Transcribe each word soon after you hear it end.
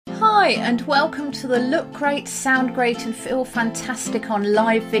Hi and welcome to the Look Great, Sound Great and Feel Fantastic on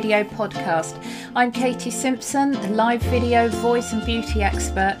Live Video podcast. I'm Katie Simpson, the live video voice and beauty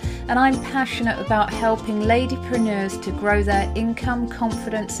expert, and I'm passionate about helping ladypreneurs to grow their income,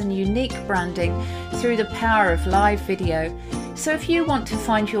 confidence and unique branding through the power of live video. So if you want to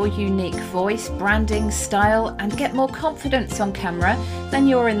find your unique voice, branding, style and get more confidence on camera, then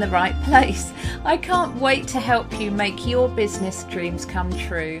you're in the right place. I can't wait to help you make your business dreams come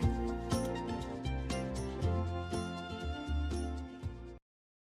true.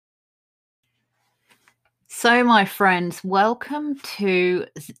 So my friends, welcome to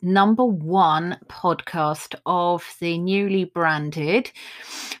number 1 podcast of the newly branded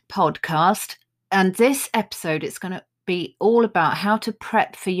podcast. And this episode, it's going to be all about how to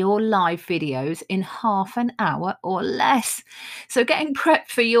prep for your live videos in half an hour or less. So getting prepped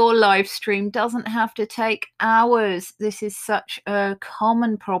for your live stream doesn't have to take hours. This is such a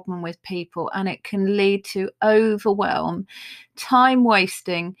common problem with people, and it can lead to overwhelm, time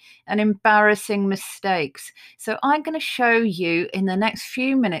wasting and embarrassing mistakes. So I'm going to show you in the next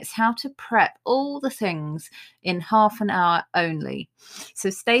few minutes how to prep all the things in half an hour only.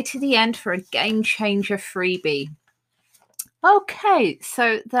 So stay to the end for a game changer freebie. Okay,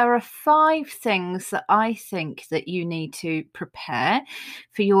 so there are 5 things that I think that you need to prepare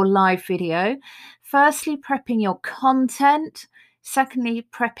for your live video. Firstly, prepping your content. Secondly,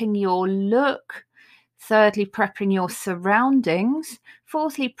 prepping your look. Thirdly, prepping your surroundings.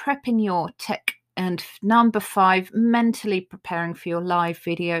 Fourthly, prepping your tech. And number 5, mentally preparing for your live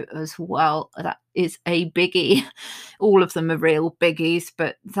video as well. That is a biggie. All of them are real biggies,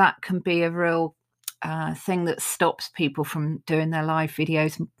 but that can be a real thing that stops people from doing their live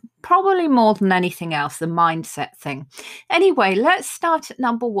videos, probably more than anything else, the mindset thing. Anyway, let's start at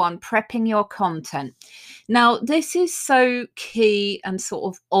number 1, prepping your content. Now, this is so key and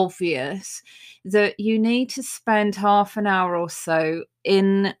sort of obvious that you need to spend half an hour or so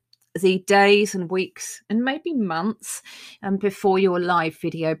in the days and weeks and maybe months before your live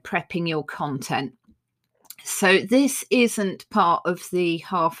video prepping your content. So this isn't part of the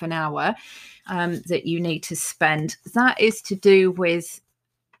half an hour that you need to spend. That is to do with,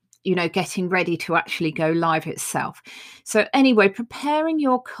 getting ready to actually go live itself. So anyway, preparing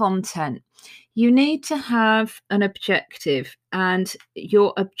your content. You need to have an objective, and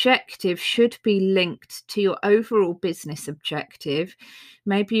your objective should be linked to your overall business objective.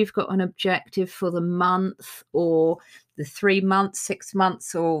 Maybe you've got an objective for the month or the 3 months, 6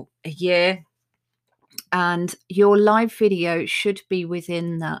 months or a year. And your live video should be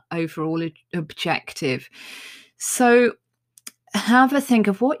within that overall objective. So have a think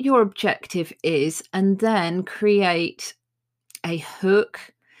of what your objective is and then create a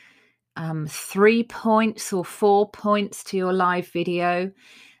hook, 3 points or 4 points to your live video,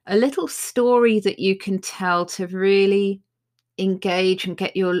 a little story that you can tell to really engage and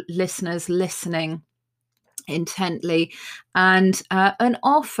get your listeners listening intently, and an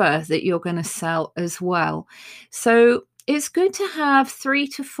offer that you're going to sell as well. So it's good to have 3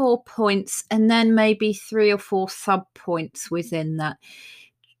 to 4 points and then maybe 3 or 4 sub points within that.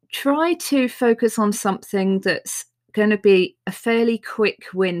 Try to focus on something that's going to be a fairly quick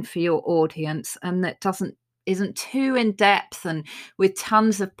win for your audience and that isn't too in depth and with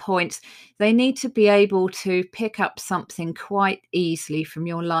tons of points. They need to be able to pick up something quite easily from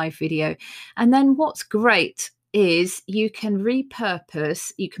your live video. And then what's great is you can make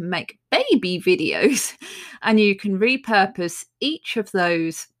baby videos and you can repurpose each of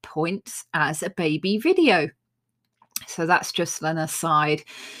those points as a baby video. So that's just an aside.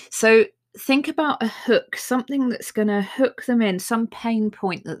 So think about a hook, something that's going to hook them in, some pain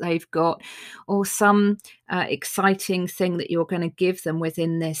point that they've got, or some exciting thing that you're going to give them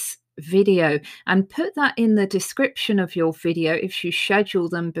within this video, and put that in the description of your video. If you schedule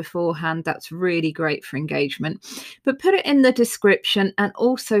them beforehand, that's really great for engagement, but put it in the description and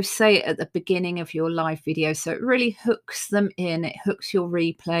also say it at the beginning of your live video, so it really hooks them in. It hooks your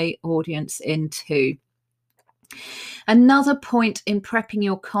replay audience in too. Another point in prepping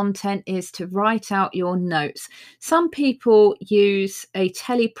your content is to write out your notes. Some people use a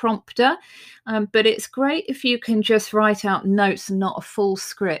teleprompter, but it's great if you can just write out notes and not a full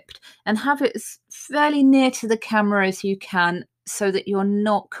script, and have it as fairly near to the camera as you can, so that you're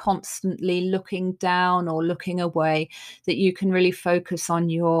not constantly looking down or looking away, that you can really focus on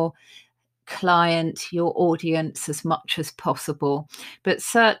your client, your audience as much as possible, but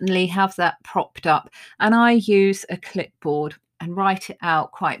certainly have that propped up. And I use a clipboard and write it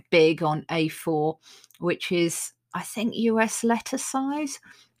out quite big on A4, which is, I think, US letter size.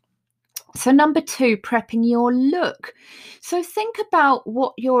 So number 2, prepping your look. So think about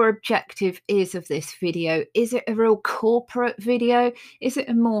what your objective is of this video. Is it a real corporate video? Is it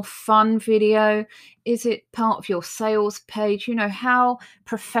a more fun video? Is it part of your sales page? How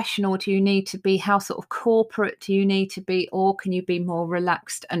professional do you need to be? How sort of corporate do you need to be? Or can you be more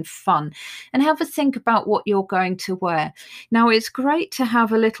relaxed and fun? And have a think about what you're going to wear. Now, it's great to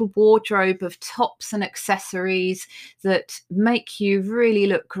have a little wardrobe of tops and accessories that make you really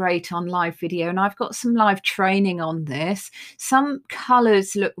look great on live video. And I've got some live training on this. Some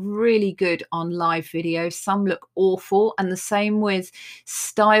colors look really good on live video, some look awful, and the same with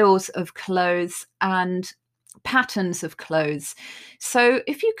styles of clothes and patterns of clothes. So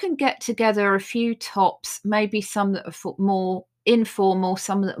if you can get together a few tops, maybe some that are more informal,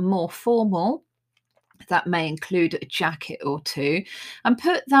 some that are more formal, that may include a jacket or two, and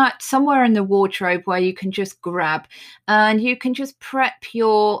put that somewhere in the wardrobe where you can just grab, and you can just prep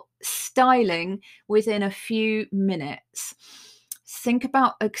your styling within a few minutes. Think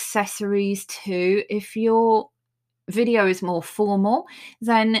about accessories too. If your video is more formal,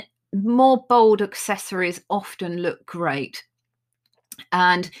 then more bold accessories often look great.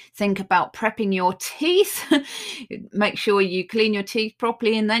 And think about prepping your teeth. Make sure you clean your teeth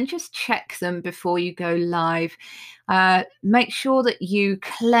properly and then just check them before you go live. Make sure that you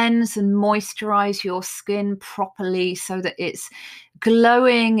cleanse and moisturize your skin properly so that it's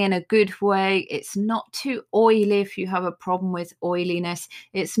glowing in a good way. It's not too oily if you have a problem with oiliness.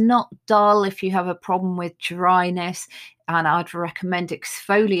 It's not dull if you have a problem with dryness. And I'd recommend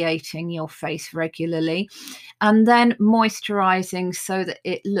exfoliating your face regularly and then moisturizing so that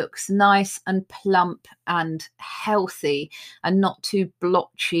it looks nice and plump and healthy and not too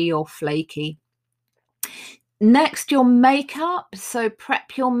blotchy or flaky. Next, your makeup. So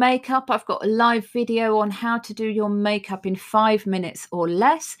prep your makeup. I've got a live video on how to do your makeup in 5 minutes or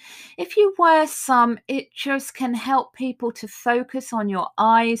less. If you wear some, it just can help people to focus on your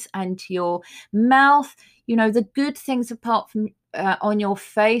eyes and your mouth. The good things apart from on your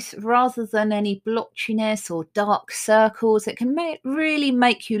face, rather than any blotchiness or dark circles. It can really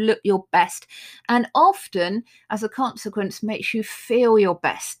make you look your best, and often as a consequence makes you feel your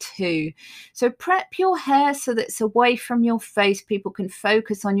best too. So prep your hair so that it's away from your face. People can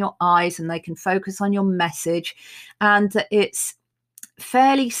focus on your eyes and they can focus on your message, and that it's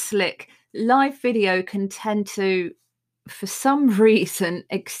fairly slick. Live video can tend to, for some reason,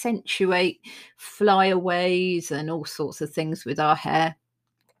 accentuate flyaways and all sorts of things with our hair,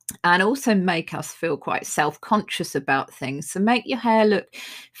 and also make us feel quite self-conscious about things. So make your hair look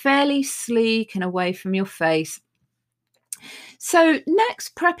fairly sleek and away from your face. So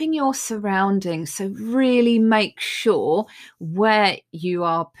next, prepping your surroundings. So really make sure where you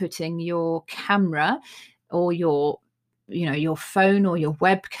are putting your camera or your phone or your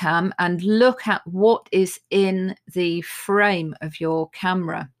webcam, and look at what is in the frame of your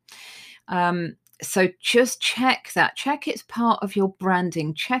camera. So just check that. Check it's part of your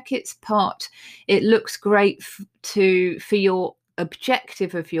branding. Check it looks great for your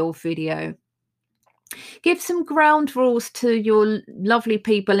objective of your video. Give some ground rules to your lovely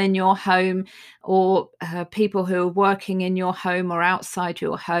people in your home, or people who are working in your home or outside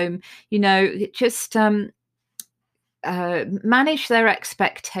your home. Just manage their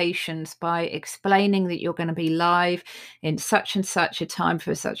expectations by explaining that you're going to be live in such and such a time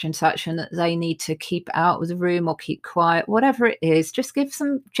for such and such, and that they need to keep out of the room or keep quiet, whatever it is. Just give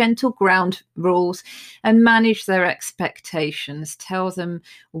some gentle ground rules and manage their expectations. Tell them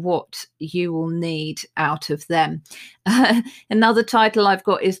what you will need out of them. Another title I've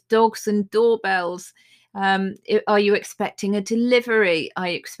got is Dogs and Doorbells. Are you expecting a delivery? Are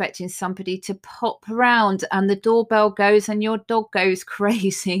you expecting somebody to pop around and the doorbell goes and your dog goes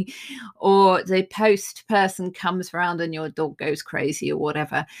crazy, or the post person comes around and your dog goes crazy, or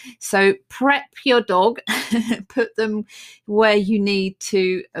whatever? So prep your dog, put them where you need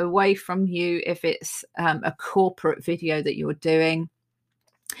to, away from you if it's a corporate video that you're doing.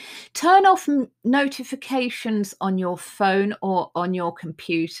 Turn off notifications on your phone or on your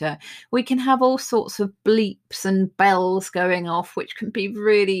computer. We can have all sorts of bleeps and bells going off, which can be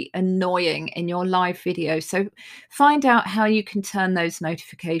really annoying in your live video. So find out how you can turn those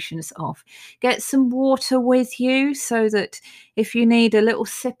notifications off. Get some water with you so that if you need a little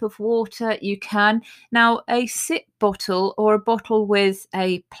sip of water, you can. Now, a sip bottle or a bottle with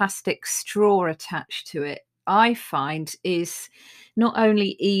a plastic straw attached to it, I find, is not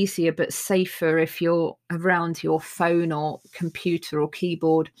only easier but safer if you're around your phone or computer or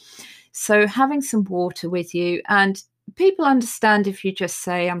keyboard. So having some water with you, and people understand if you just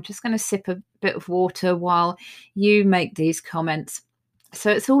say, I'm just going to sip a bit of water while you make these comments.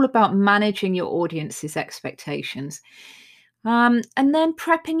 So it's all about managing your audience's expectations. And then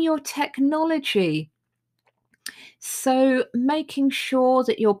prepping your technology. So making sure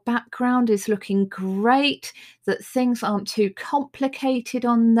that your background is looking great, that things aren't too complicated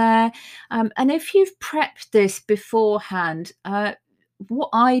on there. And if you've prepped this beforehand, what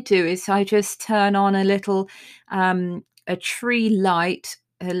I do is I just turn on a tree light,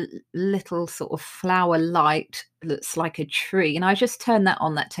 little sort of flower light that's like a tree, and I just turn that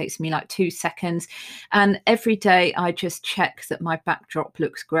on. That takes me like 2 seconds, and every day I just check that my backdrop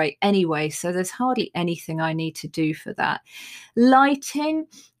looks great anyway, so there's hardly anything I need to do for that. Lighting,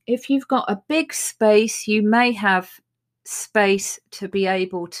 if you've got a big space, you may have space to be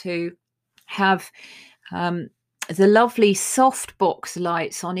able to have the lovely softbox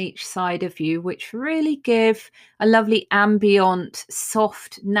lights on each side of you, which really give a lovely ambient,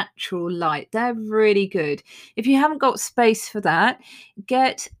 soft, natural light. They're really good. If you haven't got space for that,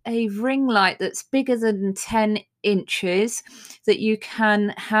 get a ring light that's bigger than 10 inches that you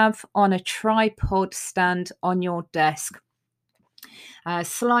can have on a tripod stand on your desk,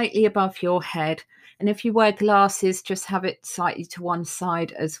 slightly above your head. And if you wear glasses, just have it slightly to one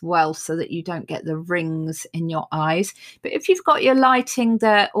side as well so that you don't get the rings in your eyes. But if you've got your lighting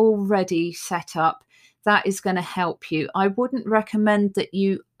there already set up, that is going to help you. I wouldn't recommend that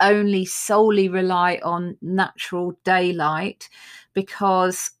you only solely rely on natural daylight,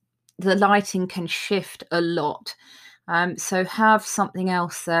 because the lighting can shift a lot. So have something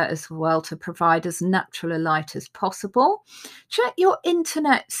else there as well to provide as natural a light as possible. Check your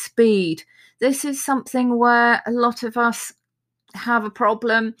internet speed. This is something where a lot of us have a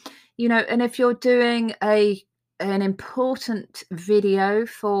problem, and if you're doing an important video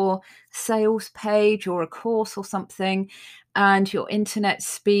for sales page or a course or something, and your internet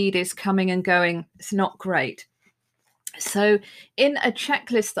speed is coming and going, it's not great. So in a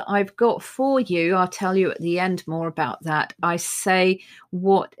checklist that I've got for you, I'll tell you at the end more about that. I say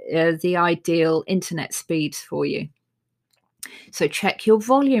what the ideal internet speeds for you. So check your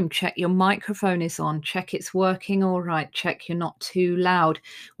volume, check your microphone is on, check it's working all right, check you're not too loud.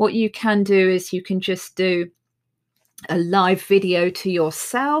 What you can do is you can just do a live video to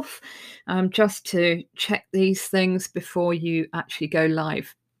yourself, just to check these things before you actually go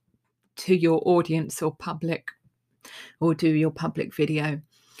live to your audience or public, or do your public video.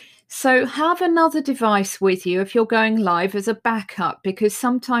 So have another device with you if you're going live as a backup, because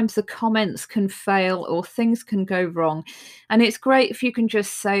sometimes the comments can fail or things can go wrong. And it's great if you can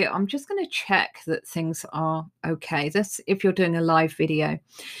just say, I'm just going to check that things are okay. That's if you're doing a live video.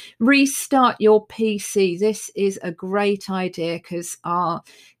 Restart your PC. This is a great idea because our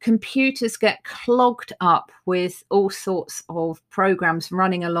computers get clogged up with all sorts of programs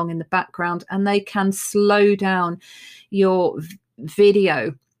running along in the background, and they can slow down your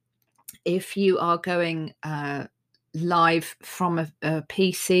video. If you are going live from a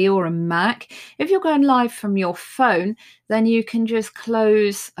PC or a Mac, if you're going live from your phone, then you can just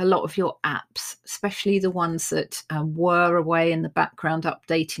close a lot of your apps, especially the ones that were away in the background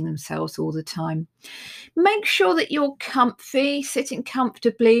updating themselves all the time. Make sure that you're comfy, sitting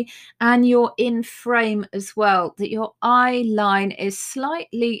comfortably, and you're in frame as well, that your eye line is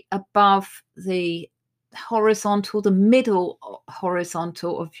slightly above the middle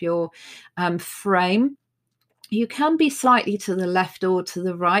horizontal of your frame. You can be slightly to the left or to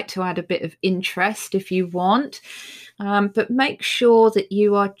the right to add a bit of interest if you want, but make sure that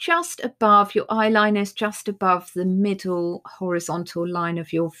you are just above, your eye line is just above the middle horizontal line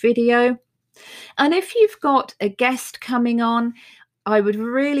of your video. And if you've got a guest coming on, I would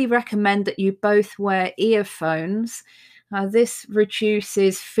really recommend that you both wear earphones. This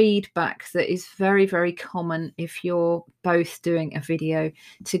reduces feedback that is very, very common if you're both doing a video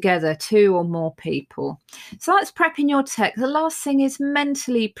together, 2 or more people. So that's prepping your tech. The last thing is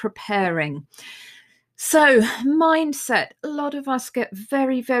mentally preparing. So mindset, a lot of us get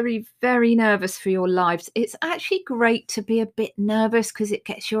very, very, very nervous for your lives. It's actually great to be a bit nervous because it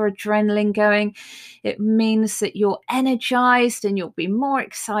gets your adrenaline going. It means that you're energized and you'll be more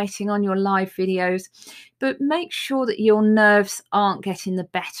exciting on your live videos. But make sure that your nerves aren't getting the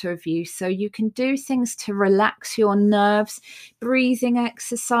better of you. So you can do things to relax your nerves, breathing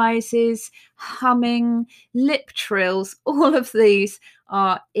exercises, humming, lip trills, all of these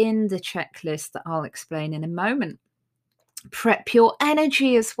are in the checklist that I'll explain in a moment. Prep your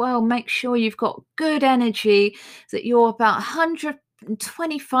energy as well. Make sure you've got good energy, that you're about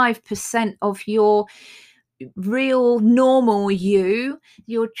 125% of your real normal you.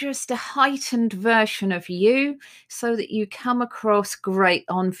 You're just a heightened version of you so that you come across great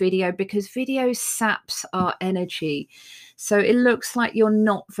on video, because video saps our energy. So it looks like you're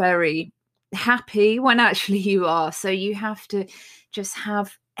not very happy when actually you are. So you have to just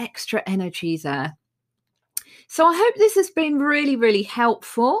have extra energy there. So I hope this has been really, really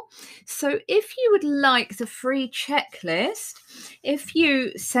helpful. So if you would like the free checklist, if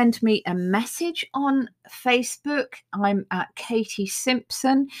you send me a message on Facebook, I'm at Katie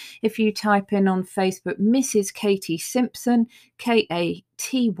Simpson. If you type in on Facebook, Mrs. Katie Simpson, Katy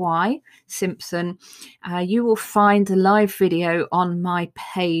Simpson, you will find the live video on my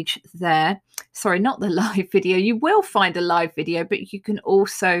page there. Sorry, not the live video. You will find a live video, but you can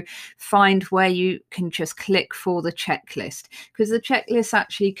also find where you can just click for the checklist, because the checklist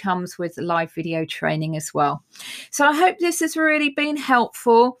actually comes with the live video training as well. So I hope this has really been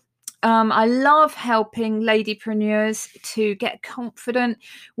helpful. I love helping ladypreneurs to get confident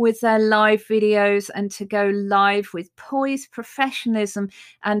with their live videos and to go live with poise, professionalism,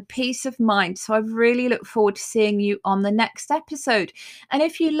 and peace of mind. So I really look forward to seeing you on the next episode. And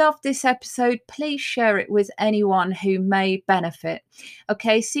if you loved this episode, please share it with anyone who may benefit.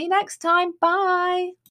 Okay, see you next time. Bye.